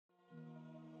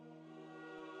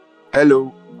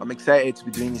Hello, I'm excited to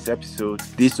be doing this episode.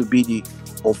 This will be the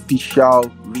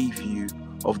official review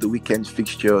of the weekend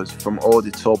fixtures from all the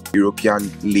top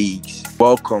European leagues.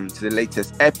 Welcome to the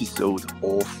latest episode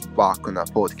of Back on our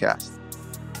podcast.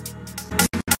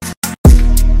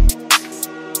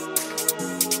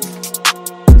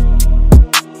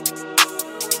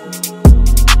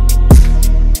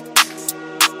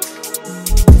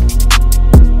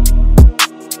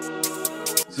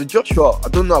 So Joshua, I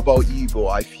don't know about you, but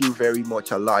I feel very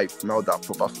much alive now that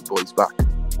proper football is back.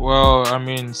 Well,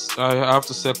 I have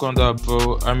to second that,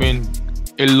 bro.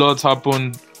 A lot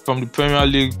happened from the Premier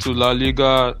League to La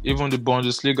Liga, even the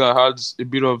Bundesliga had a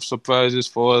bit of surprises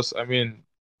for us.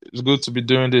 It's good to be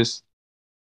doing this.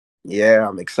 Yeah,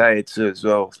 I'm excited too as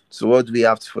well. So what do we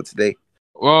have for today?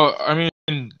 Well,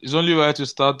 it's only right to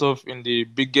start off in the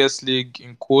biggest league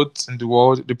in quotes in the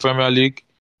world, the Premier League.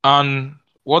 And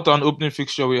what an opening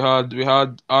fixture we had. We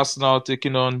had Arsenal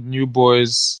taking on New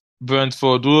Boys,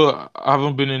 Brentford, who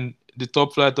haven't been in the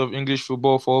top flight of English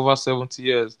football for over 70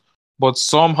 years. But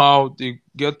somehow they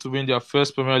get to win their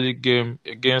first Premier League game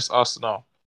against Arsenal.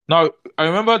 Now, I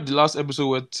remember the last episode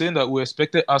we were saying that we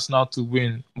expected Arsenal to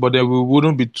win, but then we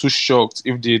wouldn't be too shocked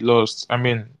if they lost.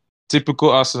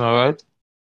 Typical Arsenal, right?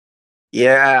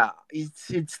 Yeah,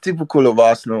 it's typical of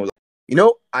Arsenal. You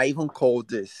know, I even called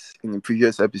this in the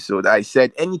previous episode. I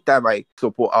said anytime I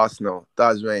support Arsenal,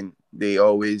 that's when they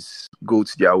always go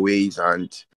to their ways and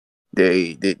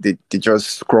they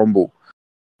just crumble.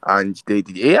 And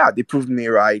they proved me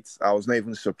right. I was not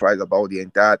even surprised about the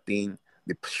entire thing.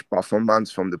 The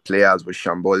performance from the players was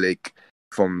shambolic.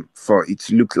 From it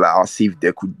looked like as if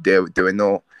they were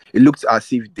not. It looked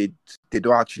as if they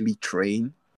don't actually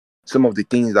train. Some of the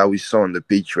things that we saw on the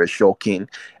pitch were shocking,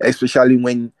 especially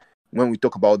when we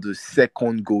talk about the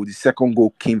second goal. The second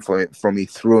goal came from a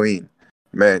throw-in.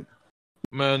 Man,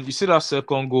 you see that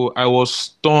second goal? I was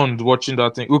stunned watching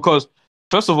that thing because,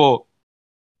 first of all,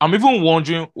 I'm even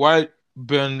wondering why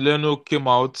Ben Leno came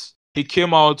out. He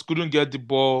came out, couldn't get the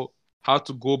ball, had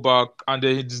to go back, and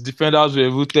then his defenders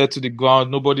were rooted to the ground.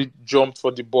 Nobody jumped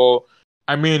for the ball.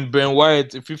 Ben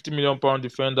White, a £50 million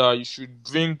defender, you should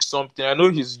bring something. I know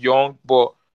he's young,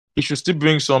 but he should still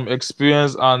bring some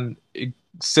experience and a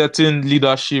certain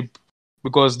leadership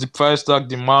because the price tag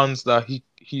demands that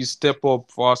he step up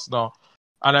for us now.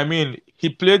 And he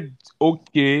played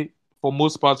okay for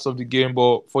most parts of the game,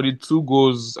 but for the two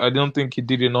goals, I don't think he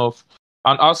did enough.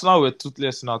 And Arsenal were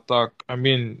toothless in attack.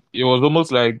 It was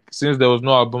almost like since there was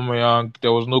no Aubameyang,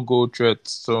 there was no goal threat.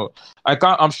 So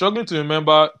I'm struggling to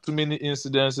remember too many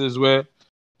incidences where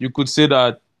you could say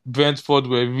that Brentford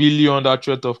were really under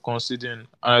threat of conceding, and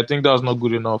I think that was not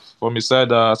good enough for a side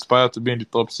that aspired to be in the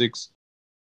top six.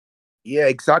 yeah,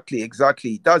 exactly.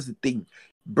 That's the thing.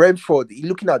 Brentford,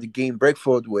 looking at the game,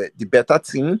 Brentford were the better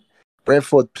team.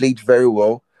 Brentford played very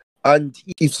well. And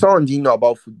if someone didn't know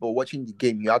about football, watching the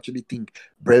game, you actually think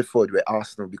Brentford were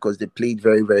Arsenal because they played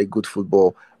very, very good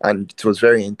football and it was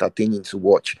very entertaining to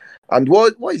watch. And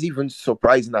what is even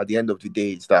surprising at the end of the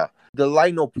day is that the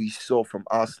lineup we saw from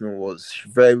Arsenal was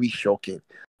very shocking.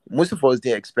 Most of us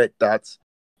didn't expect that.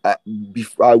 We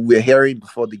were hearing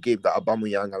before the game that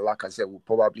Aubameyang and Lacazette will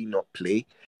probably not play.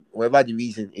 Whatever the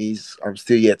reason is, I'm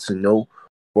still yet to know.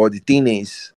 But the thing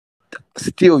is,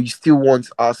 you still want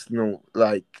Arsenal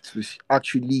to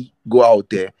actually go out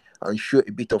there and show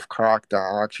a bit of character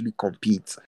and actually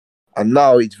compete. And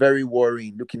now it's very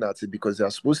worrying looking at it because they're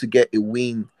supposed to get a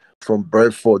win from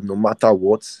Brentford no matter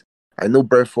what. I know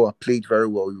Brentford played very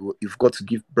well. You've got to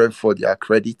give Brentford their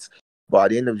credit. But at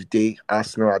the end of the day,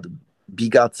 Arsenal are the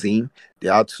bigger team. They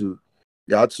had to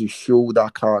show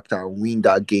that character and win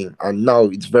that game. And now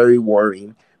it's very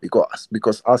worrying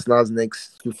because Arsenal's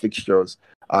next two fixtures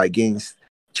are against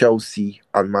Chelsea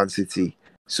and Man City.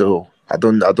 So I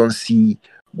don't see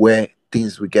where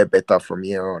things will get better from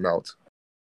here on out.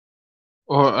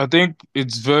 Well, I think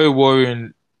it's very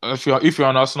worrying. If you're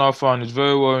an Arsenal fan, it's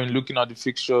very worrying looking at the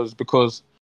fixtures because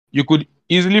you could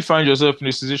easily find yourself in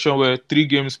a situation where 3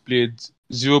 games played,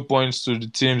 0 points to the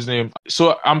team's name.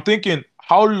 So I'm thinking,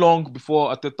 how long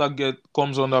before Arteta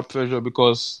comes under pressure?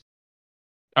 Because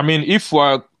if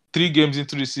we're 3 games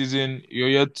into the season, you're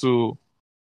yet to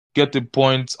get a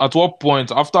point. At what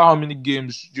point, after how many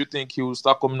games, do you think he will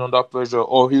start coming under pressure,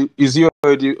 or is he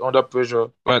already under pressure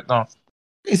right now?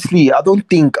 Honestly, I don't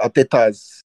think Arteta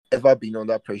has ever been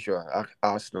under pressure at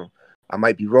Arsenal. I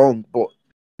might be wrong, but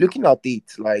looking at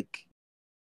it,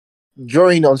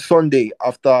 during on Sunday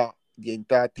after the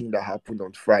entire thing that happened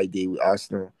on Friday with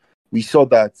Arsenal, we saw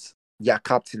that their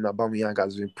captain Aubameyang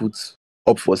has been put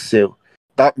up for sale.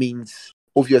 That means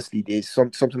obviously there's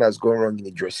something that's going wrong in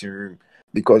the dressing room.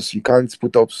 because you can't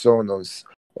put up someone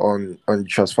on the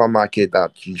transfer market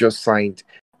that you just signed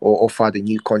or offered a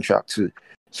new contract to.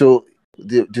 So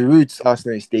the route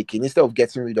Arsenal is taking, instead of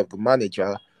getting rid of the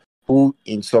manager, who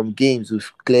in some games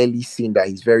we've clearly seen that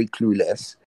he's very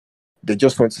clueless, they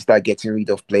just want to start getting rid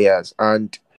of players.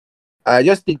 And I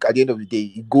just think at the end of the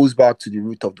day, it goes back to the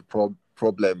root of the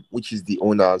problem, which is the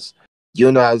owners. The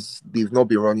owners, they've not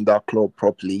been running that club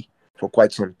properly for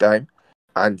quite some time.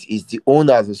 And it's the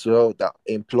owners as well that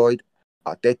employed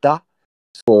Arteta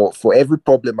for every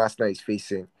problem Arsenal is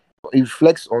facing. It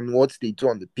reflects on what they do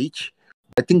on the pitch.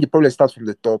 I think the problem starts from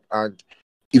the top. And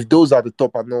if those at the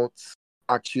top are not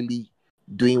actually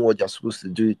doing what they're supposed to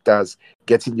do, that's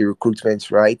getting the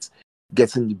recruitment right,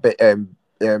 getting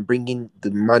bringing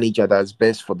the manager that's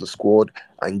best for the squad,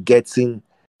 and getting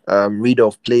rid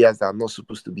of players that are not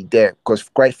supposed to be there. Because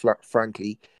quite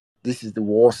frankly, this is the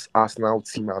worst Arsenal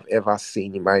team I've ever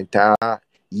seen in my entire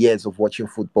years of watching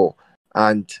football.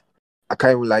 And I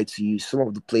can't even lie to you, some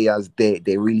of the players there,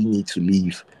 they really need to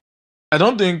leave. I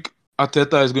don't think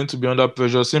Arteta is going to be under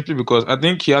pressure simply because I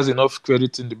think he has enough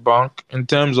credit in the bank in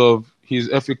terms of his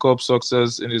FA Cup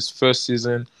success in his first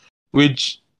season,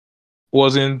 which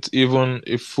wasn't even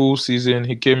a full season.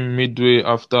 He came midway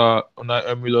after Unai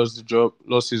Emery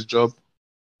lost his job.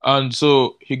 And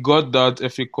so he got that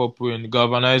FA Cup win,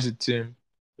 galvanized the team,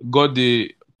 got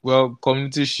the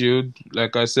Community Shield.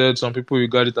 Like I said, some people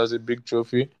regard it as a big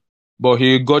trophy, but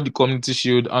he got the Community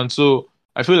Shield, and so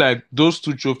I feel like those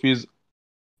two trophies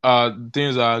are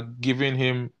things that are giving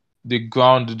him the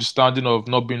ground, the standing of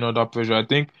not being under pressure. I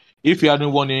think if he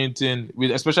hadn't won anything,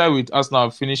 especially with Arsenal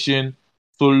finishing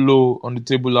so low on the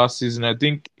table last season, I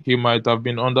think he might have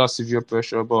been under severe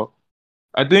pressure. But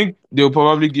I think they'll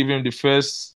probably give him the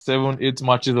first 7, 8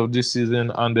 matches of this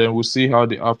season, and then we'll see how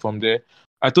they are from there.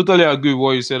 I totally agree with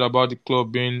what you said about the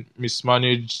club being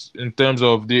mismanaged in terms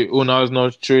of the owners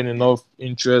not showing enough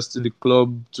interest in the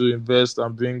club to invest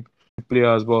and bring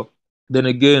players. But then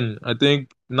again, I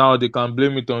think now they can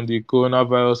blame it on the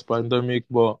coronavirus pandemic,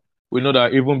 but we know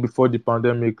that even before the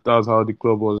pandemic, that's how the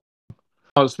club was.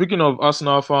 Now, speaking of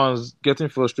Arsenal fans getting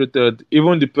frustrated,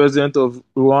 even the president of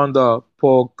Rwanda,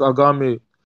 Paul Kagame,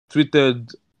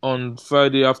 tweeted on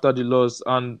Friday after the loss,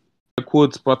 and I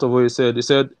quote part of what he said. He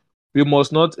said, "We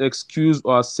must not excuse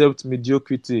or accept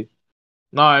mediocrity."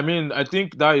 Now, I mean, I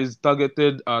think that is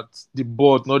targeted at the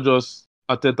board, not just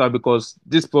Arteta, because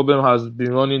this problem has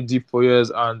been running deep for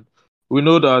years, and we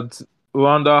know that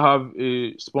Rwanda have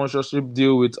a sponsorship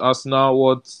deal with Arsenal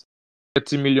worth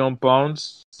 £30 million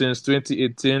since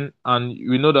 2018, and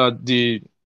we know that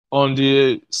on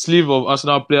the sleeve of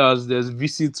Arsenal players there's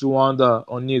Visit Rwanda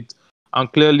on it,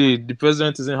 and clearly the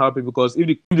president isn't happy because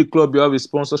if the club you have a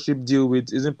sponsorship deal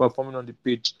with isn't performing on the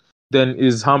pitch, then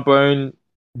is hampering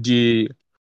the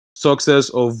success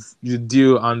of the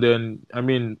deal. And then I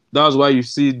mean that's why you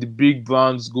see the big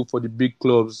brands go for the big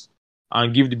clubs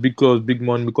and give the big clubs big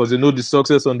money, because they know the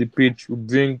success on the pitch will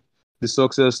bring the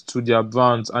success to their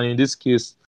brands, and in this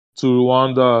case to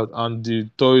Rwanda and the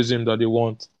tourism that they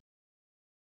want.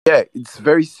 Yeah, it's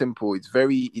very simple.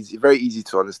 Very easy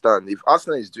to understand. If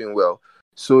Arsenal is doing well,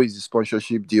 so is the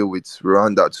sponsorship deal with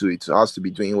Rwanda too. It has to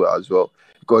be doing well as well,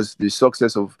 because the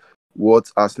success of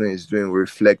what Arsenal is doing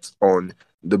reflects on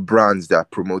the brands they are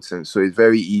promoting. So it's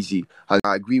very easy. And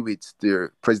I agree with the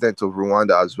president of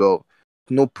Rwanda as well.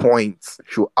 No point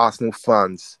should Arsenal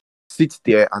fans sit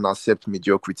there and accept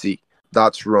mediocrity.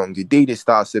 That's wrong. The day they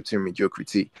start accepting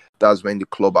mediocrity, that's when the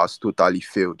club has totally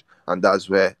failed, and that's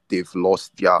where they've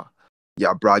lost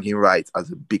their bragging rights as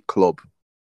a big club.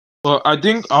 But I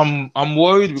think I'm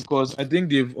worried because I think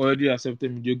they've already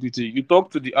accepted mediocrity. You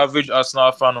talk to the average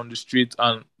Arsenal fan on the street,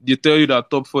 and they tell you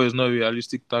that top four is not a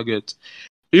realistic target.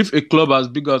 If a club as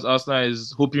big as Arsenal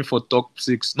is hoping for top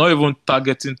six, not even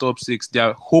targeting top six, they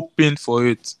are hoping for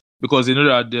it because they know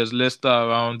that there's Leicester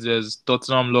around, there's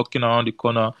Tottenham lurking around the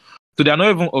corner. So they're not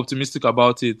even optimistic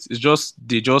about it. It's just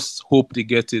they just hope they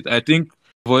get it. I think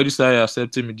they've already started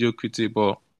accepting mediocrity,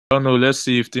 but I don't know. Let's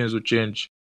see if things will change.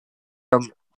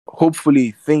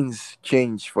 Hopefully things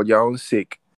change for their own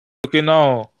sake. Okay,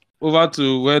 now over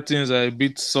to where things are a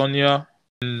bit sunnier.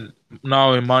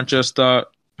 Now in Manchester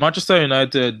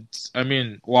United, I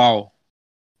mean, wow.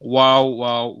 Wow,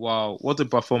 wow, wow. What a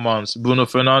performance. Bruno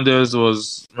Fernandes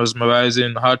was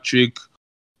mesmerizing, hat-trick.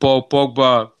 Paul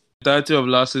Pogba, entirety of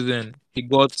last season, he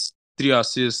got 3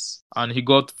 assists and he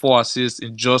got 4 assists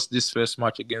in just this first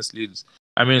match against Leeds.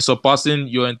 I mean, surpassing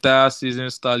your entire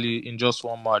season's tally in just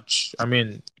one match. I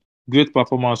mean, great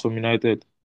performance from United.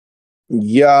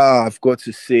 Yeah, I've got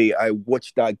to say, I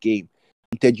watched that game.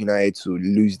 I wanted United to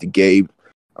lose the game.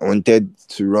 I wanted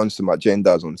to run some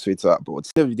agendas on Twitter, but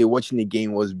instead of the watching the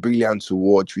game was brilliant to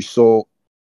watch. We saw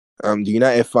the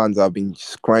United fans have been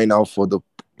crying out for the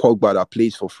Pogba that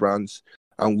plays for France,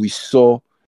 and we saw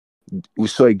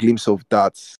a glimpse of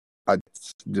that at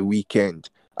the weekend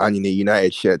and in a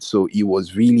United shirt. So it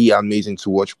was really amazing to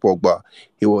watch Pogba.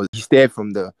 He stayed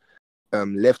from the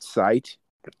left side.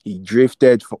 He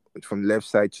drifted from left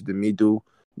side to the middle.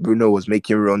 Bruno was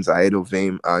making runs ahead of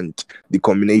him, and the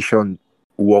combination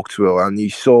worked well. And you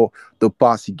saw the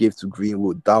pass he gave to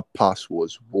Greenwood. That pass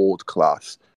was world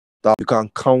class. That you can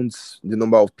count the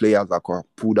number of players that can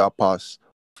pull that pass.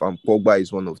 And Pogba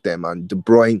is one of them. And De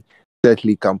Bruyne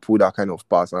certainly can pull that kind of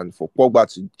pass. And for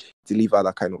Pogba to deliver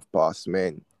that kind of pass,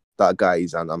 man, that guy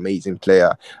is an amazing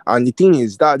player. And the thing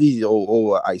is, that is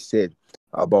all I said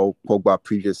about Pogba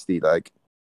previously. Like,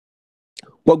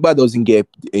 Pogba doesn't get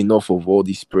enough of all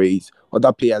this praise.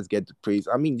 Other players get the praise.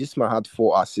 I mean, this man had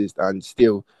 4 assists, and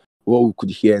still, what we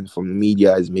could hear from the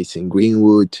media is Mason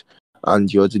Greenwood and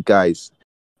the other guys.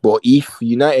 But if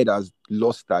United has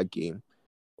lost that game,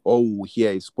 all we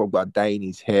hear is Pogba dyeing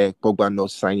his hair, Pogba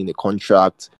not signing a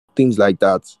contract, things like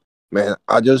that. Man,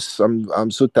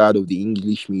 I'm so tired of the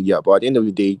English media. But at the end of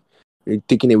the day,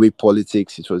 taking away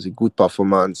politics, it was a good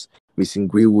performance. Mason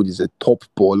Greenwood is a top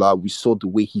baller. We saw the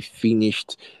way he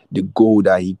finished the goal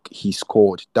that he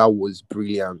scored. That was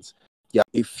brilliant. Yeah,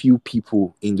 a few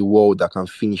people in the world that can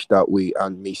finish that way,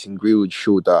 and Mason Greenwood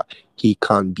showed that he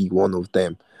can be one of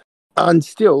them. And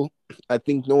still, I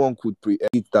think no one could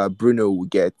predict that Bruno would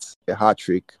get a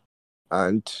hat-trick.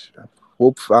 And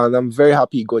I'm very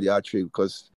happy he got the hat-trick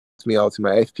because it's me out in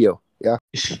my FPL. Yeah.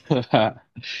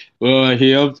 Well,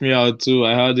 he helped me out too.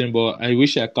 I had him, but I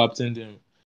wish I captained him.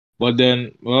 But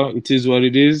then, well, it is what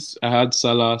it is. I had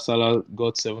Salah. Salah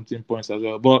got 17 points as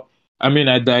well. But, I mean,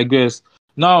 I digress.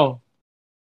 Now,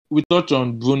 we touch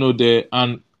on Bruno there.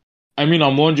 And, I mean,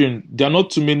 I'm wondering, there are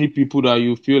not too many people that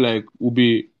you feel like will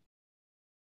be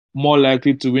more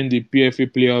likely to win the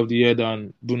PFA Player of the Year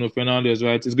than Bruno Fernandes,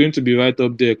 right? It's going to be right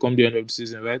up there come the end of the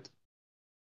season, right?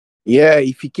 Yeah,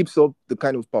 if he keeps up the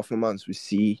kind of performance we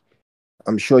see,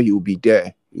 I'm sure he will be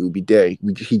there. He will be there.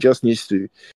 He just needs to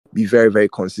be very, very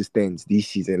consistent this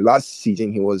season. Last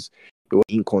season, he was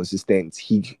inconsistent.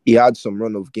 He had some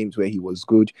run of games where he was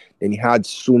good, and he had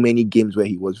so many games where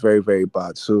he was very, very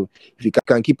bad. So if he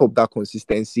can keep up that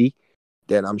consistency,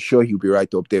 then I'm sure he'll be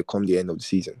right up there come the end of the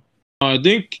season. I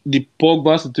think the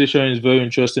Pogba situation is very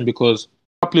interesting because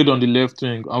I played on the left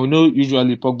wing, and we know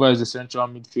usually Pogba is a central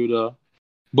midfielder.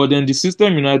 But then the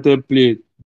system United played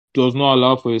does not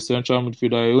allow for a central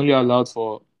midfielder. It only allowed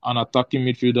for an attacking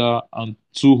midfielder and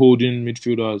 2 holding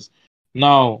midfielders.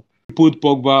 Now, put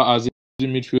Pogba as a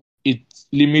midfielder, it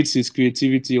limits his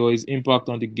creativity or his impact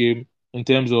on the game in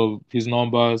terms of his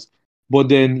numbers. But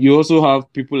then you also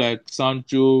have people like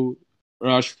Sancho,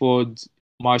 Rashford,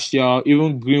 Martial,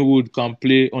 even Greenwood can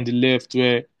play on the left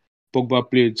where Pogba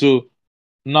played. So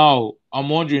now I'm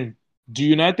wondering, do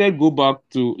United go back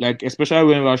to, like, especially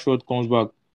when Rashford comes back,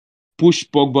 push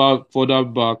Pogba further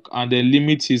back and then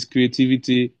limit his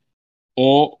creativity,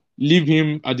 or leave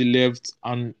him at the left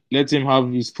and let him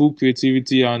have his full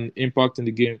creativity and impact in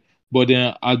the game, but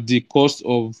then at the cost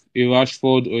of a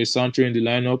Rashford or a Sancho in the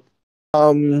lineup?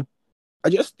 I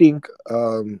just think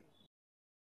the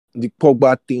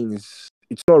Pogba thing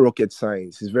it's not rocket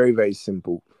science. It's very, very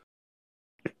simple.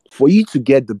 For you to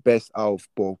get the best out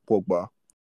of Pogba,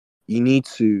 you need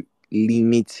to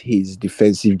limit his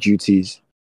defensive duties.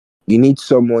 You need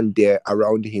someone there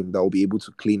around him that will be able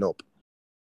to clean up.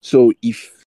 So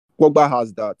if Pogba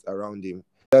has that around him,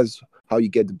 that's how you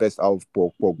get the best out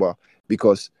of Pogba,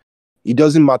 because it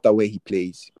doesn't matter where he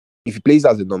plays. If he plays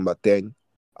as a number 10,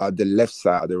 at the left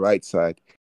side, the right side,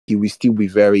 he will still be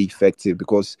very effective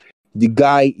because the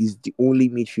guy is the only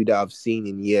midfielder I've seen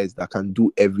in years that can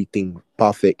do everything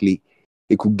perfectly.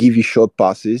 He could give you short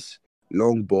passes,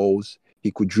 long balls,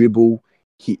 he could dribble,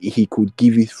 he could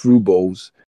give you through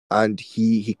balls, and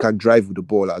he can drive with the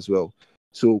ball as well.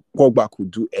 So Pogba could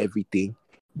do everything,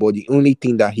 but the only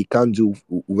thing that he can't do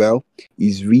well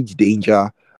is reach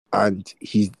danger and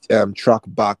his track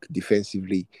back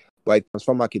defensively. But the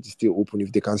transfer market is still open.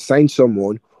 If they can sign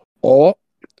someone, or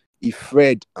if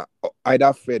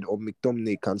either Fred or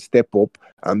McTominay can step up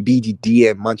and be the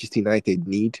DM Manchester United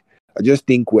need, I just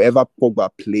think wherever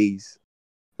Pogba plays,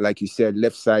 like you said,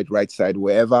 left side, right side,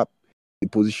 wherever the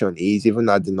position is, even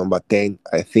at the number 10,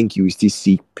 I think you will still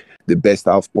see the best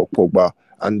out of Pogba.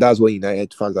 And that's what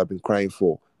United fans have been crying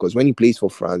for. Because when he plays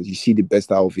for France, you see the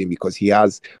best out of him because he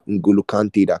has N'Golo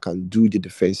Kante that can do the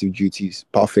defensive duties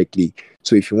perfectly.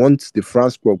 So if you want the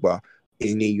France Pogba,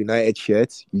 in a United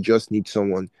shirt. You just need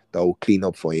someone that will clean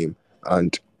up for him,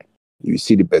 and you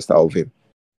see the best out of him.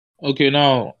 Okay,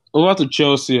 now over to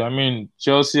Chelsea. I mean,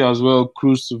 Chelsea as well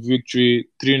cruised to victory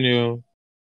 3-0.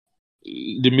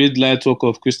 They made light work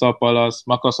of Crystal Palace.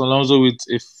 Marcus Alonso with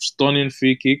a stunning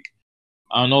free kick.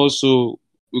 And also,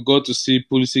 we got to see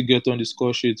Pulisic get on the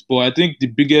score sheet. But I think the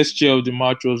biggest share of the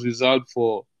match was reserved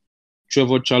for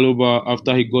Trevor Chalobah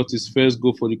after he got his first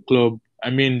goal for the club. I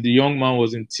mean, the young man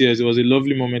was in tears. It was a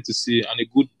lovely moment to see and a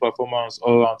good performance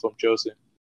all around from Chelsea.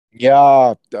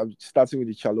 Yeah, starting with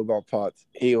the Chalobah part,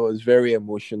 he was very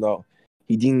emotional.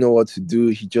 He didn't know what to do.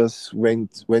 He just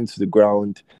went to the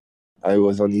ground. I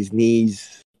was on his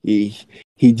knees. He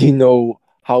didn't know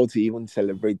how to even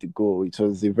celebrate the goal. It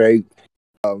was a very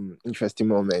interesting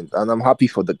moment, and I'm happy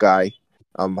for the guy.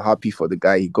 I'm happy for the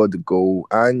guy. He got the goal,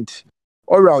 and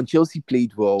all around Chelsea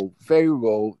played well, very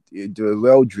well. They were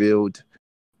well drilled.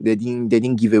 They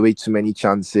didn't give away too many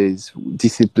chances.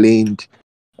 Disciplined,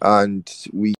 and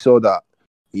we saw that.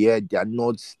 Yeah, they are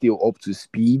not still up to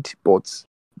speed, but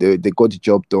they got the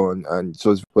job done, and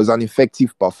so it was an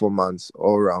effective performance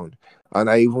all around. And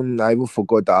I even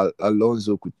forgot that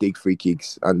Alonso could take free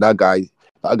kicks, and that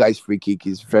guy's free kick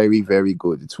is very, very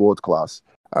good. It's world class,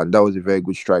 and that was a very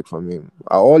good strike from him.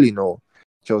 All in all,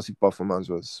 Chelsea performance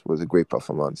was a great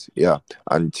performance. Yeah,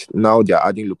 and now they're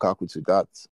adding Lukaku to that.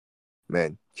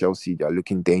 Man, Chelsea, they're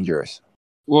looking dangerous.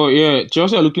 Well, yeah,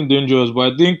 Chelsea are looking dangerous,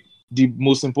 but I think the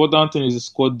most important thing is the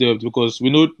squad depth because we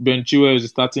know Ben Chilwell is the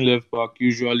starting left back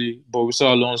usually, but we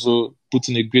saw Alonso put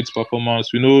in a great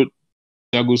performance. We know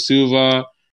Thiago Silva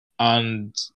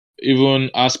and even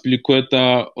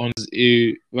Aspilicueta on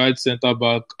a right centre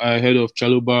back ahead of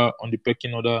Chalobah on the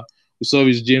pecking order. We saw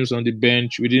Reece James on the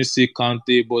bench. We didn't see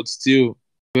Kante, but still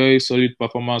very solid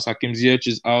performance. Hakim Ziyech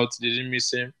is out. They didn't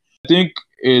miss him. I think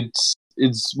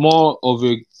it's more of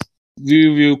a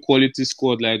real quality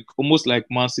squad, like almost like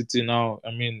Man City now.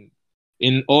 I mean,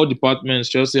 in all departments,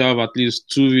 Chelsea have at least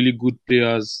two really good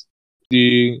players.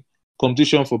 The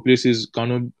competition for places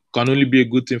can only be a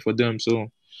good thing for them.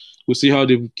 So we'll see how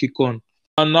they kick on.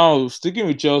 And now, sticking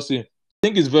with Chelsea, I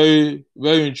think it's very,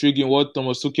 very intriguing what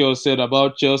Thomas Tuchel said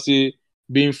about Chelsea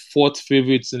being fourth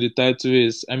favourites in the title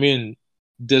race. I mean,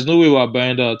 there's no way we're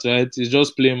buying that, right? He's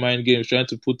just playing mind games, trying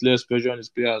to put less pressure on his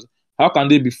players. How can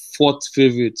they be fourth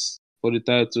favourites for the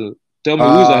title? Tell me,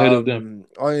 who is ahead of them?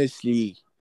 Honestly,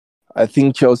 I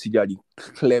think Chelsea they are the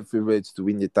clear favourites to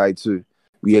win the title.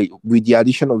 With the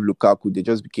addition of Lukaku, they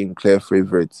just became clear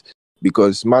favourites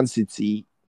because Man City,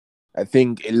 I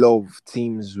think a lot of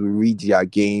teams will read their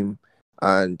game,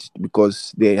 and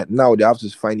because they have to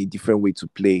find a different way to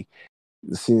play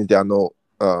since they are not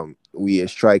with a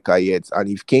striker yet. And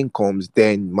if Kane comes,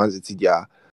 then Man City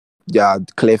they are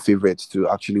clear favourites to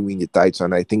actually win the title.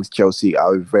 And I think Chelsea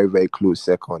are a very, very close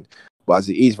second. But as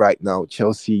it is right now,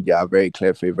 Chelsea, they are very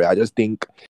clear favourite. I just think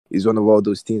it's one of all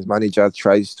those things manager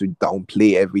tries to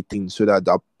downplay everything so that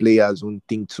the players won't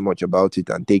think too much about it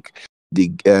and take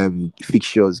the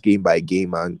fixtures game by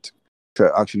game and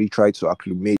try to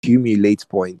accumulate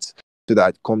points so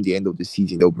that come the end of the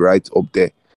season, they'll be right up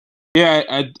there. Yeah,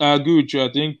 I agree with you.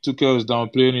 I think Tuchel is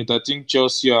downplaying it. I think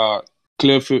Chelsea are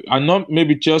and not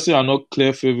maybe Chelsea are not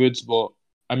clear favorites, but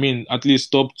I mean at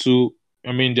least top two.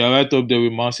 I mean they're right up there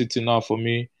with Man City now for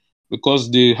me because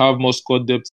they have more squad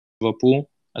depth than Liverpool.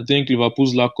 I think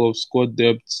Liverpool's lack of squad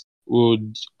depth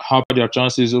would hamper their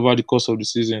chances over the course of the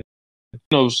season.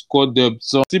 Of squad depth,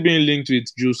 so still being linked with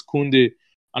Jules Kounde,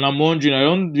 and I'm wondering, I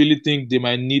don't really think they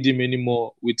might need him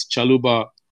anymore with Chalobah,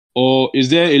 or is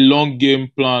there a long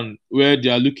game plan where they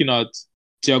are looking at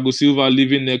Thiago Silva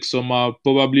leaving next summer,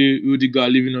 probably Rudiger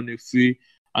leaving on a free,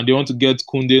 and they want to get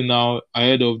Kounde now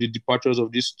ahead of the departures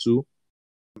of these two?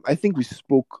 I think we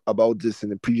spoke about this in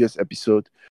the previous episode,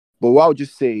 but what I'll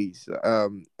just say is,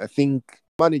 I think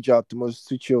manager Thomas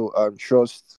Tuchel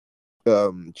trusts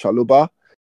Chalobah,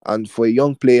 and for a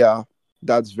young player,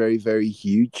 that's very, very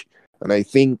huge. And I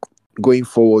think going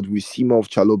forward, we see more of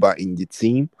Chalobah in the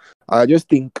team. I just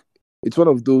think it's one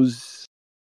of those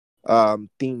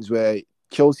things where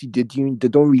Chelsea they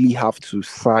don't really have to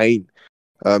sign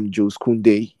Jules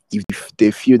Kounde if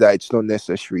they feel that it's not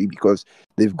necessary because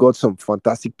they've got some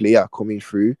fantastic player coming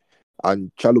through,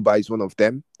 and Chalobah is one of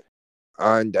them.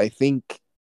 And I think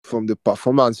from the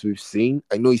performance we've seen,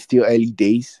 I know it's still early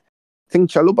days. I think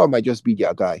Chalobah might just be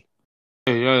their guy.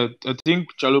 Yeah, I think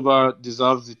Chalobah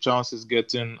deserves the chance he's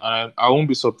getting, and I won't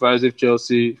be surprised if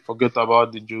Chelsea forget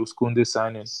about the Jules Kounde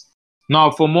signing. Now,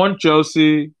 from one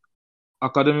Chelsea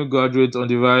academy graduate on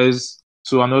the rise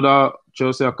to another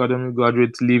Chelsea academy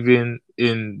graduate leaving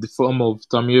in the form of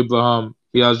Tammy Abraham,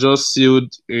 he has just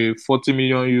sealed a 40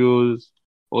 million euros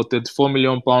or £34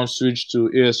 million switch to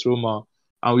AS Roma,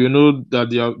 and we know that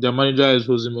their manager is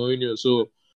Jose Mourinho. So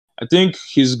I think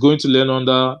he's going to learn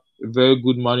under a very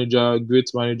good manager, great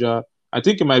manager. I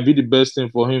think it might be the best thing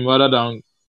for him rather than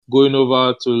going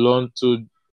over to London to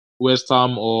West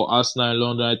Ham or Arsenal in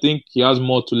London. I think he has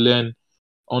more to learn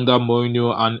under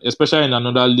Mourinho, and especially in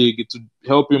another league, to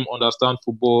help him understand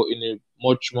football in a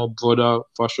much more broader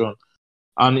fashion.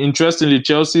 And interestingly,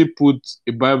 Chelsea put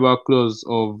a buyback clause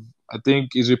of, I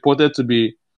think, is reported to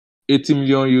be 80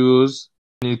 million euros,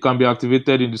 and it can be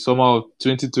activated in the summer of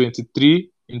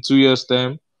 2023 in 2 years'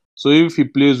 time. So if he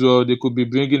plays well, they could be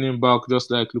bringing him back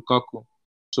just like Lukaku.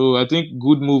 So I think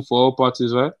good move for all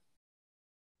parties, right?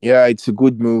 Yeah, it's a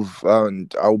good move,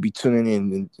 and I'll be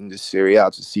tuning in the Serie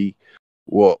A to see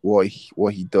what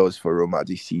he does for Roma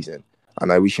this season.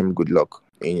 And I wish him good luck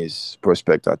in his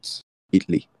prospect at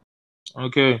Italy.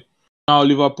 Okay. Now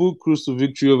Liverpool cruise to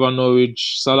victory over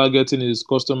Norwich. Salah getting his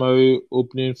customary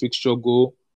opening fixture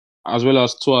goal, as well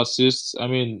as 2 assists. I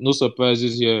mean, no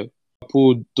surprises here.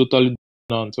 Liverpool totally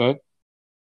dominant, right?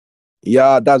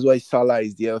 Yeah, that's why Salah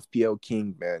is the FPL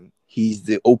king, man. He's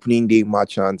the opening day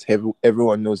merchant.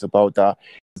 Everyone knows about that.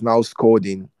 He's now scored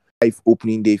in 5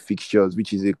 opening day fixtures,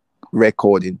 which is a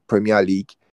record in Premier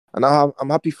League. And I'm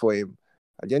happy for him.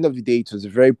 At the end of the day, it was a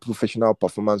very professional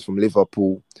performance from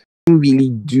Liverpool. Didn't really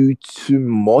do too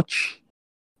much.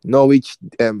 Norwich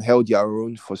held their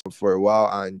own for a while,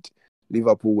 and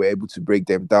Liverpool were able to break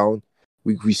them down.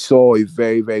 We saw a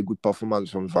very, very good performance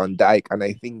from Van Dijk, and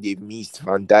I think they've missed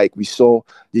Van Dijk. We saw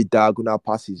the diagonal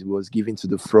passes he was giving to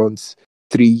the front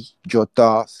three,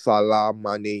 Jota, Salah,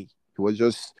 Mane. He was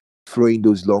just throwing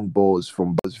those long balls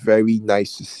from. It was very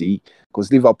nice to see,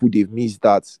 because Liverpool, they've missed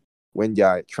that when they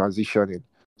are transitioning.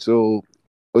 So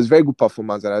it was a very good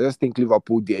performance, and I just think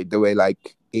Liverpool, they were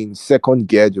like in second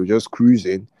gear, they were just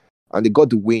cruising, and they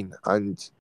got the win. And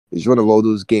it's one of all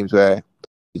those games where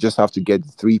you just have to get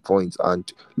 3 points and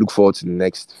look forward to the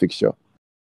next fixture.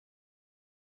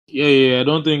 Yeah. I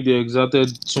don't think they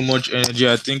exerted too much energy.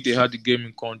 I think they had the game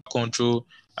in control.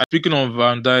 Speaking of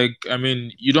Van Dijk, I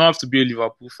mean, you don't have to be a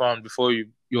Liverpool fan before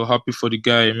you're happy for the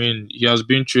guy. I mean, he has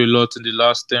been through a lot in the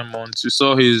last 10 months. We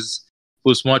saw his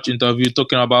post-match interview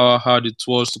talking about how hard it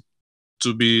was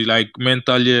to be like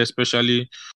mentally, especially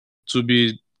to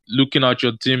be looking at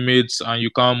your teammates and you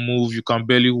can't move, you can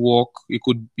barely walk. He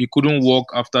couldn't walk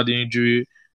after the injury.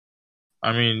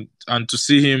 I mean, and to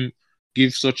see him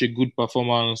give such a good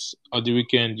performance at the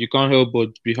weekend, you can't help but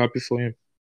be happy for him.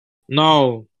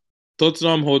 Now,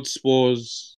 Tottenham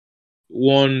Hotspurs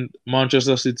won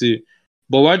Manchester City,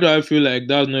 but why do I feel like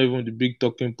that's not even the big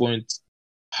talking point?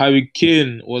 Harry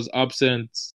Kane was absent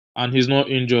and he's not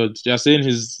injured. They're saying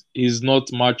he's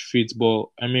not match fit, but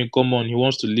I mean, come on, he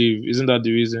wants to leave. Isn't that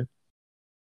the reason?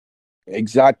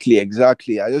 Exactly.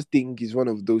 I just think it's one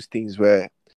of those things where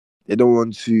they don't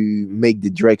want to make the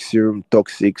dressing room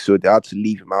toxic, so they had to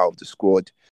leave him out of the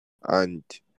squad. And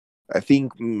I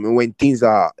think when things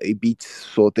are a bit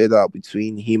sorted out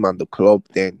between him and the club,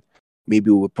 then maybe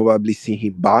we'll probably see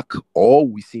him back, or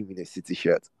we see him in a City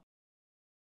shirt.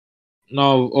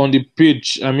 Now, on the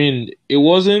pitch, I mean, it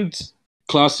wasn't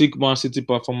classic Man City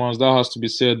performance, that has to be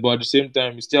said, but at the same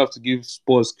time, you still have to give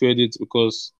Spurs credit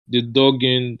because they dug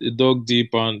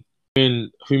deep, and I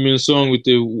mean, Heung-min Son with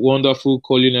a wonderful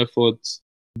calling effort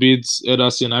beats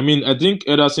Ederson. I mean, I think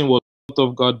Ederson was caught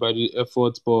off guard by the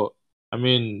effort, but I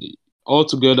mean,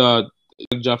 altogether,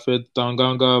 Japhet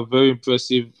Tanganga, very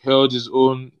impressive, held his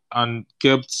own and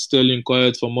kept Sterling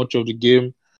quiet for much of the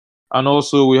game. And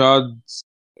also, we had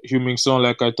Heung-min Son,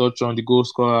 like I touched on, the goal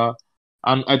scorer.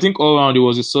 And I think all around, it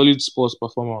was a solid Spurs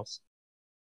performance.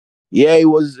 Yeah, it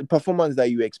was a performance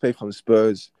that you expect from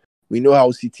Spurs. We know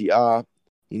how City are.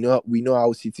 We know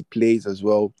how City plays as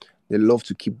well. They love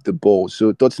to keep the ball.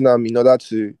 So Tottenham, in order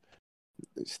to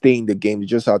stay in the game, they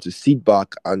just had to sit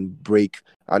back and break.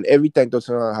 And every time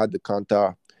Tottenham had the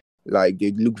counter, like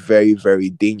they looked very, very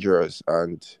dangerous.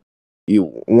 And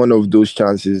one of those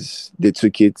chances, they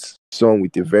took it. Son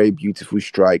with a very beautiful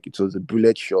strike. It was a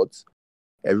bullet shot.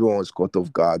 Everyone was caught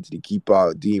off guard. The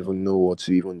keeper didn't even know what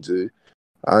to even do.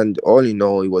 And all in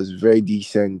all, it was a very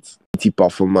decent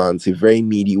performance, a very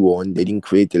meaty one. They didn't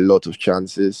create a lot of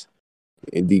chances.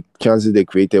 And the chances they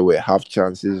created were half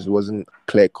chances. It wasn't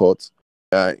clear cut.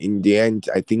 In the end,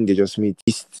 I think they just made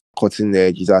this cutting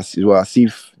edge. It was as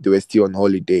if they were still on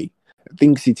holiday. I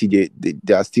think City,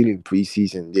 they are still in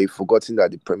pre-season. They've forgotten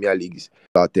that the Premier League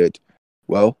started.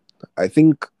 Well, I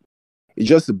think it's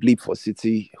just a blip for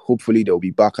City. Hopefully, they'll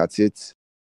be back at it.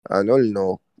 And all in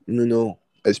all, Nuno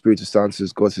Espirito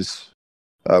Santos got his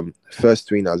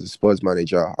first win as a Spurs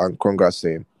manager, and congrats to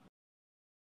him.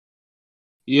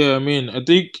 Yeah, I mean, I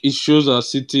think it shows that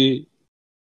City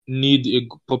need a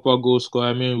proper goal scorer.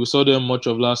 I mean, we saw them much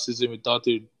of last season without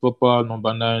a proper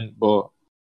number nine, but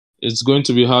it's going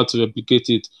to be hard to replicate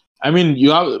it. I mean,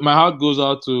 you have my heart goes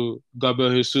out to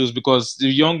Gabriel Jesus because the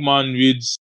young man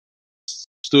reads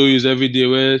stories every day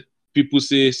where people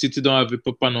say City don't have a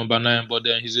proper number nine, but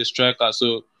then he's a striker,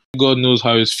 so God knows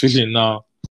how he's feeling now.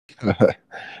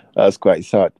 That's quite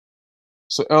sad.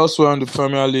 So elsewhere in the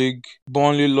Premier League,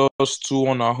 Burnley lost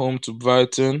 2-1 at home to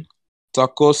Brighton.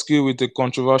 Tarkowski with a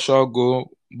controversial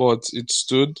goal, but it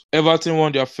stood. Everton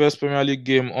won their first Premier League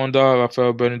game under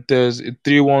Rafael Benitez, a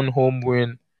 3-1 home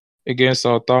win against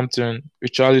Southampton.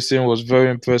 Richarlison was very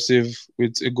impressive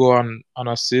with a goal and an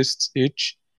assist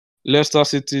each. Leicester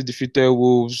City defeated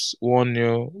Wolves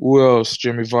 1-0. Who else?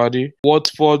 Jamie Vardy.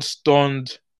 Watford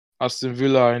stunned Aston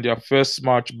Villa in their first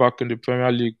match back in the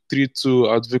Premier League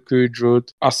 3-2 at Vicarage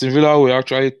Road. Aston Villa were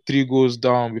actually 3 goals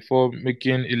down before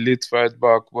making a late fight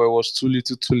back, but it was too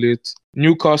little too late.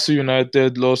 Newcastle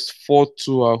United lost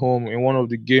 4-2 at home in one of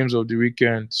the games of the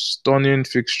weekend. Stunning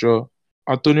fixture.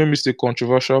 Antonio missed a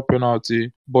controversial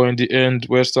penalty, but in the end,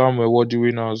 West Ham were worthy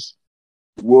winners.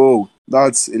 Whoa,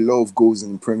 that's a lot of goals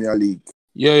in the Premier League.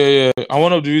 Yeah. And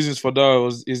one of the reasons for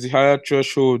that is the higher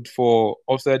threshold for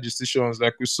offside decisions,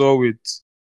 like we saw with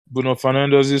Bruno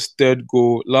Fernandes' third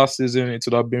goal last season. It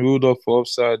would have been ruled off for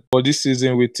offside, but this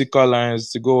season with thicker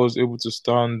lines, the goal was able to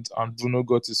stand, and Bruno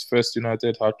got his first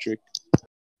United hat trick.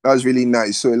 That's really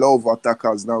nice. So a lot of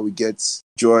attackers now we get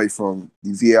joy from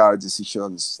the VAR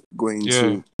decisions going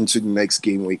Yeah, into the next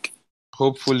game week.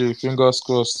 hopefully, fingers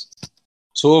crossed.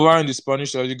 So over in the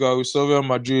Spanish La Liga, we saw Real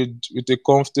Madrid with a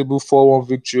comfortable 4-1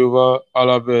 victory over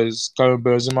Alaves, Karim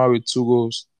Benzema with 2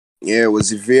 goals. Yeah, it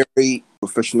was a very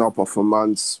professional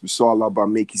performance. We saw Alaba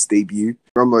make his debut.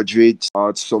 Real Madrid,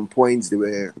 at some points, they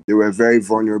were very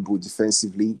vulnerable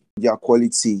defensively. Their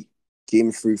quality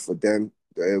came through for them.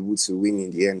 They were able to win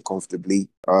in the end comfortably.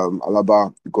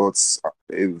 Alaba got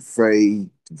a very,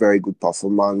 very good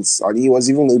performance, and he was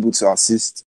even able to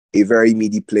assist a very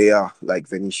meaty player like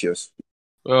Vinicius.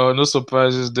 Well, no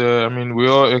surprises there. I mean, we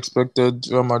all expected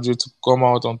Real Madrid to come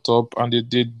out on top, and they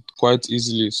did quite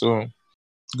easily. So,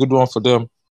 good one for them.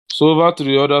 So, over to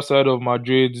the other side of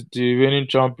Madrid, the reigning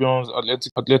champions,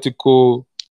 Atletico,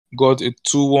 got a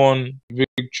 2-1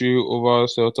 victory over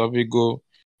Celta Vigo,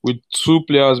 with 2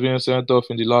 players being sent off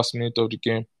in the last minute of the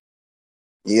game.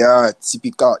 Yeah,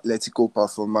 typical Atletico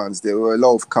performance. There were a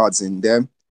lot of cards in them.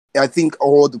 I think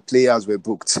all the players were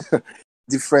booked.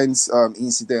 Different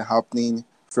incident happening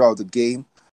throughout the game,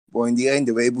 but in the end,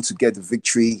 they were able to get the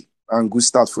victory and good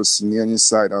start for Simeone's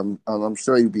side. And I'm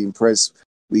sure you'll be impressed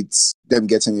with them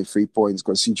getting the 3 points,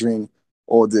 considering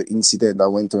all the incident that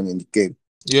went on in the game.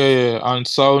 Yeah. And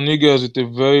Saul Niguez with a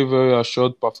very, very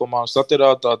assured performance. Started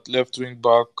out at left wing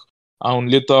back and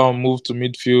later on moved to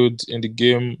midfield in the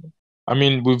game. I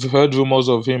mean, we've heard rumors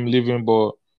of him leaving,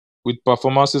 but with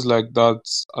performances like that,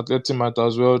 Atleti might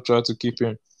as well try to keep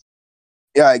him.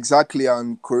 Yeah, exactly.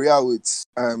 And Korea with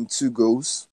 2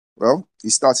 goals. Well,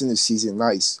 he's starting the season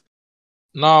nice.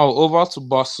 Now, over to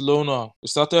Barcelona. We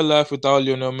started life without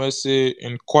Lionel Messi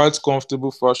in quite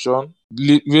comfortable fashion,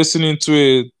 racing into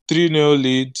a 3-0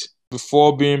 lead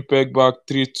before being pegged back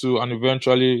 3-2 and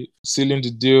eventually sealing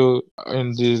the deal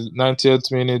in the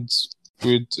 90th minute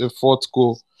with a fourth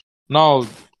goal. Now,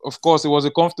 of course, it was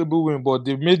a comfortable win, but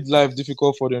they made life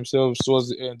difficult for themselves towards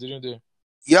the end, didn't they?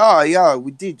 Yeah,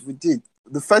 we did.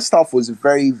 The first half was a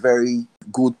very, very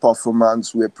good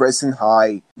performance. We were pressing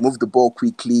high, moved the ball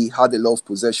quickly, had a lot of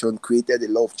possession, created a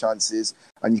lot of chances.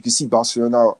 And you can see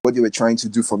Barcelona, what they were trying to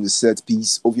do from the set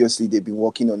piece. Obviously, they've been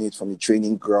working on it from the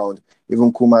training ground.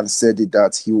 Even Koeman said it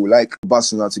that he would like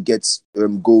Barcelona to get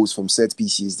goals from set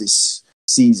pieces this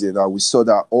season. And we saw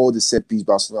that all the set pieces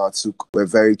Barcelona took were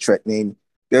very threatening.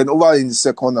 Then over in the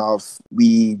second half,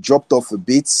 we dropped off a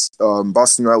bit.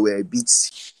 Barcelona were a bit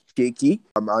shaky,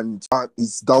 and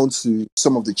it's down to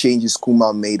some of the changes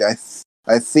Koeman made.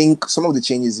 I think some of the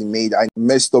changes he made, I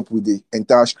messed up with the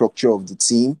entire structure of the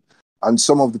team, and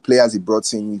some of the players he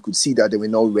brought in, you could see that they were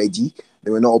not ready.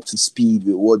 They were not up to speed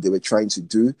with what they were trying to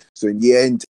do. So in the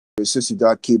end,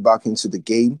 Sociedad came back into the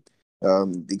game.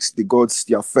 They got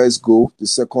their first goal. The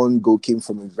second goal came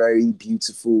from a very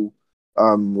beautiful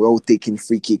well-taken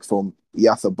free kick from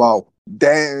Yatharbal.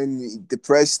 Then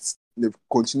they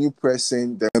continued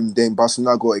pressing. Then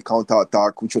Barcelona got a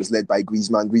counter-attack, which was led by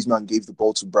Griezmann. Griezmann gave the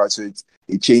ball to Braithwaite,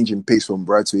 a change in pace from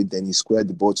Braithwaite. Then he squared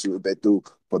the ball to Roberto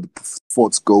for the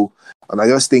fourth goal. And I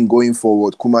just think going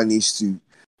forward, Koeman needs to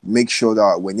make sure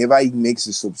that whenever he makes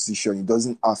a substitution, it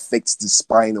doesn't affect the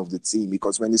spine of the team.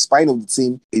 Because when the spine of the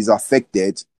team is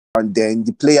affected, and then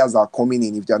the players are coming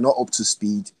in. If they're not up to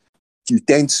speed, you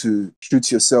tend to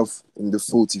shoot yourself in the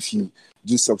foot if you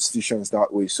do substitutions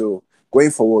that way. So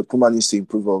going forward, Koeman needs to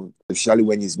improve on, especially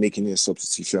when he's making a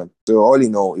substitution. So all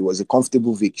in all, it was a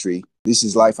comfortable victory. This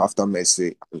is life after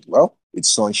Messi. Well, it's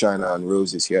sunshine and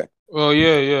roses here. Well,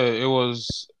 yeah, it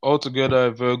was altogether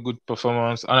a very good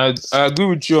performance, and I agree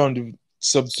with you on the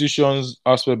substitutions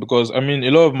aspect because I mean a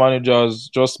lot of managers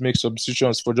just make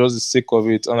substitutions for just the sake of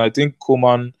it, and I think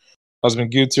Koeman has been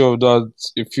guilty of that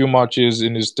a few matches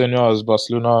in his tenure as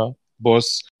Barcelona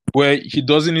boss, where he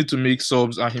doesn't need to make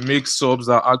subs and he makes subs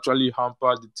that actually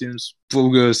hamper the team's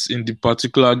progress in the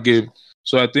particular game.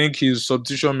 So I think his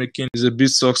substitution making is a bit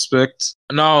suspect.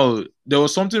 Now, there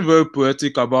was something very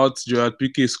poetic about Gerard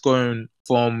Piqué scoring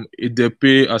from a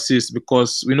Depay assist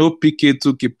because we know Piqué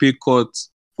took a pay cut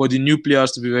for the new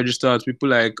players to be registered, people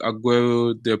like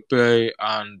Aguero, Depay,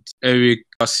 and Eric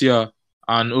Garcia.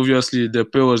 And obviously,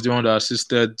 Depay was the one that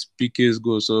assisted Piqué's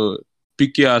goal. So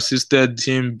Piqué assisted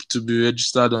him to be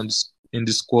registered in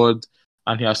the squad,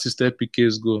 and he assisted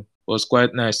Piqué's goal. It was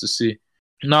quite nice to see.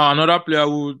 Now, another player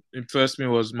who impressed me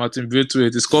was Martin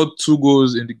Braithwaite. He scored 2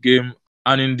 goals in the game,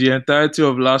 and in the entirety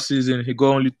of last season, he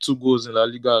got only 2 goals in La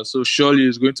Liga. So surely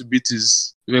he's going to beat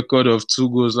his record of 2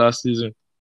 goals last season.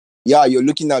 Yeah, you're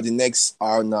looking at the next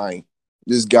R9.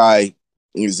 This guy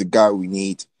is the guy we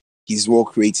need. His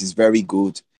work rate is very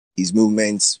good. His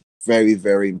movements, very,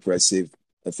 very impressive.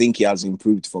 I think he has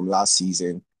improved from last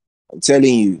season. I'm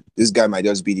telling you, this guy might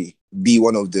just be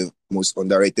one of the most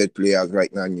underrated players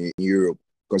right now in Europe,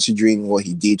 considering what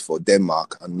he did for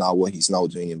Denmark and now what he's now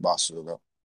doing in Barcelona.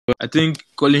 I think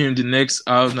calling him the next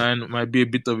R9 might be a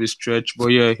bit of a stretch, but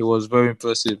yeah, he was very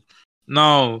impressive.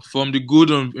 Now, from the good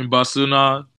in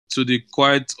Barcelona to the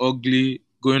quite ugly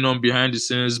going on behind the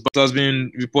scenes, but it has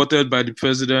been reported by the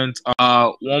president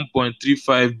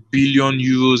 1.35 billion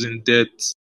euros in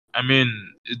debt. I mean,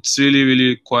 it's really,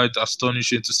 really quite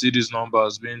astonishing to see these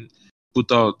numbers being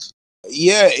put out.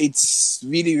 Yeah, it's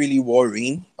really, really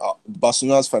worrying.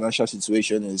 Barcelona's financial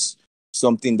situation is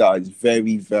something that is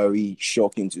very, very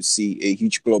shocking to see. A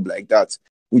huge club like that,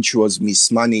 which was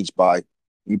mismanaged by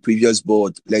the previous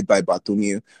board led by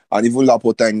Bartomeu, and even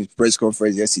Laporta in the press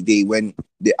conference yesterday when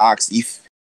they asked if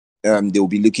they will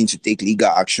be looking to take legal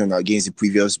action against the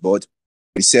previous board.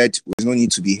 He said there's no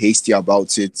need to be hasty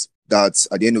about it, that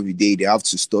at the end of the day, they have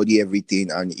to study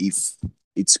everything. And if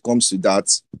it comes to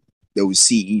that, they will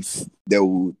see if they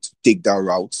would take that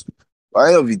route. But at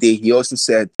the end of the day, he also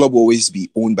said club will always be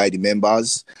owned by the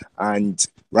members. And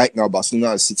right now,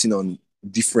 Barcelona is sitting on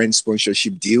different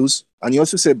sponsorship deals. And he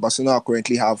also said Barcelona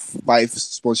currently have 5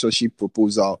 sponsorship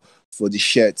proposals for the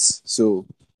shirts. So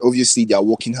obviously, they are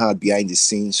working hard behind the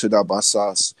scenes so that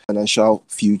Barca's financial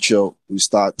future will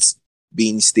start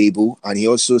being stable. And he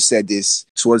also said this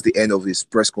towards the end of his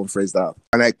press conference that,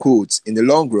 and I quote, in the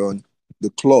long run, the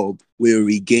club will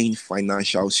regain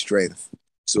financial strength.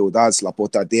 So that's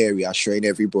Laporta there reassuring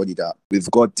everybody that we've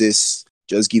got this,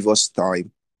 just give us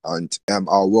time and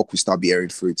our work will start bearing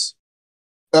fruits.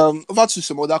 Over to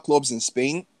some other clubs in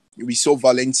Spain. We saw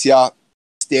Valencia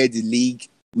steer the league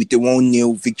with a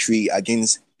 1-0 victory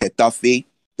against Getafe.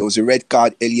 There was a red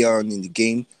card earlier on in the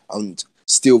game, and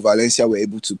still Valencia were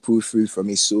able to pull through from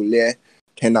a Soler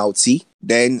penalty.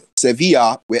 Then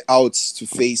Sevilla were out to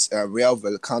face Real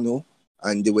Vallecano,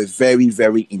 and they were very,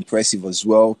 very impressive as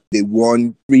well. They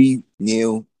won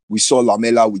 3-0. We saw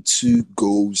Lamela with 2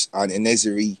 goals, and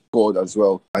En-Nesyri scored as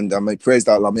well. And I'm impressed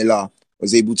that Lamela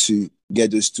was able to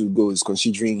get those 2 goals,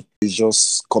 considering he's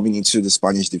just coming into the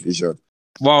Spanish division.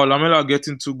 Wow, Lamela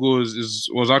getting 2 goals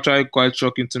was actually quite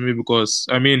shocking to me because,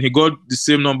 I mean, he got the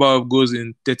same number of goals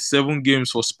in 37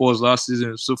 games for Spurs last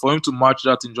season. So for him to match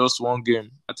that in just 1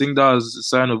 game, I think that's a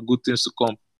sign of good things to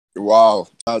come. Wow,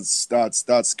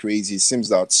 that's crazy. It seems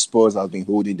that Spurs have been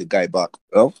holding the guy back.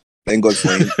 Well, thank God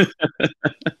for him.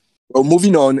 Well,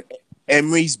 moving on,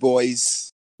 Emery's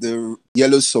boys, the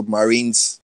Yellow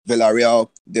Submarines, Villarreal,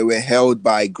 they were held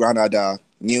by Granada,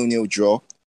 0-0 draw.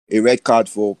 A red card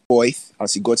for Foyth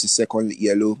as he got his second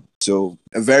yellow. So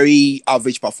a very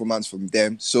average performance from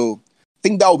them. So I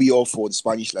think that will be all for the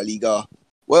Spanish La Liga.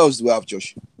 What else do we have,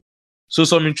 Josh? So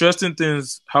some interesting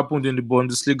things happened in the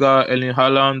Bundesliga. Erling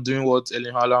Haaland doing what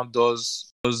Erling Haaland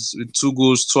does with 2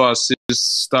 goals, 2 assists,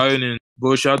 starring in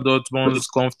Borussia Dortmund's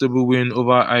comfortable win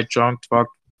over Eintracht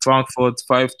Frankfurt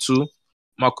 5-2.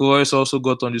 Marco Reus also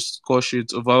got on the score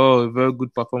sheet. Overall, a very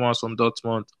good performance from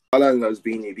Dortmund. Haaland has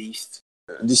been a beast.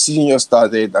 The season just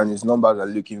started and his numbers are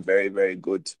looking very, very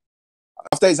good.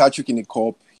 After his hat-trick in the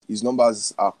Cup, his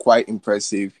numbers are quite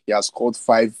impressive. He has scored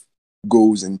 5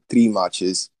 goals in 3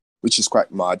 matches. which is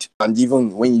quite mad. And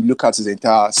even when you look at his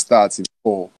entire stats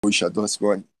for Borussia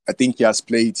Dortmund, I think he has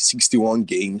played 61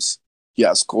 games. He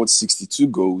has scored 62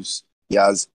 goals. He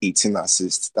has 18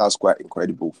 assists. That's quite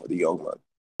incredible for the young man.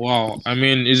 Wow. I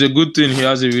mean, it's a good thing he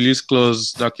has a release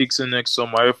clause that kicks in next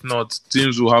summer. If not,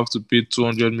 teams will have to pay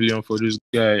 200 million for this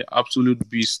guy. Absolute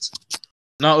beast.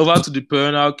 Now over to the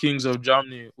perennial kings of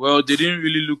Germany. Well, they didn't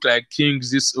really look like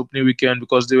kings this opening weekend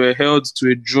because they were held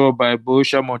to a draw by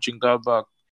Borussia Mönchengladbach.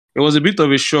 It was a bit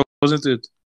of a shock, wasn't it?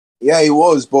 Yeah, it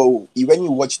was. But when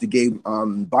you watch the game,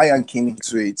 Bayern came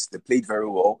into it. They played very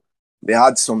well. They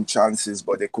had some chances,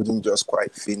 but they couldn't just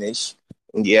quite finish.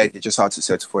 In the end, they just had to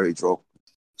settle for a draw.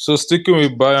 So sticking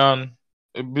with Bayern,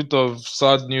 a bit of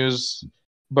sad news.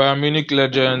 Bayern Munich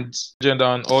legend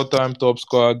and all-time top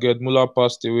scorer Gerd Müller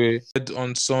passed away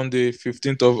on Sunday,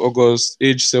 15th of August,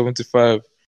 age 75.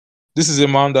 This is a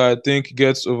man that I think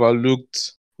gets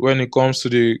overlooked when it comes to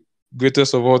the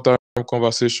greatest of all-time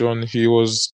conversation. He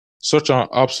was such an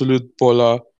absolute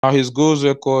baller. Now his goals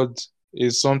record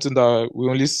is something that we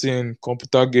only see in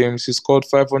computer games. He scored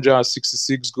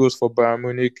 566 goals for Bayern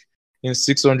Munich in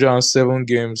 607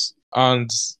 games.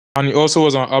 And he also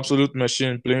was an absolute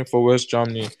machine playing for West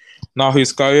Germany. Now,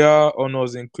 his career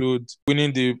honors include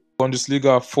winning the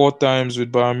Bundesliga 4 times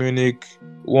with Bayern Munich,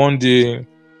 won the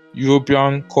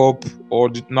European Cup, or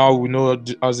now we know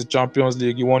as the Champions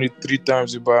League. He won it 3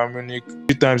 times with Bayern Munich,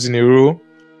 3 times in a row.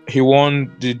 He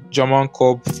won the German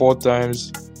Cup 4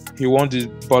 times. He won the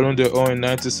Ballon d'Or in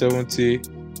 1970.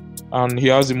 And he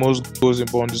has the most goals in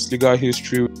Bundesliga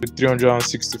history with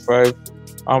 365.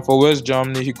 And for West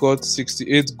Germany, he got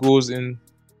 68 goals in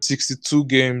 62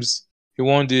 games. He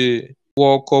won the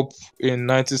World Cup in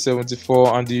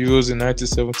 1974 and the Euros in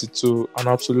 1972. An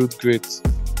absolute great.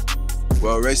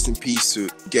 Well, rest in peace to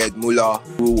Gerd Müller,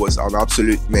 who was an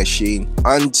absolute machine.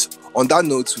 And on that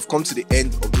note, we've come to the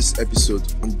end of this episode.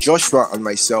 On Joshua and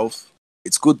myself,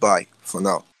 it's goodbye for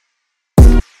now.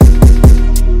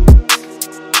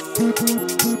 Thank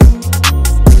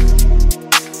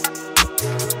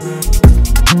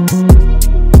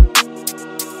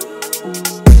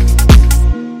you.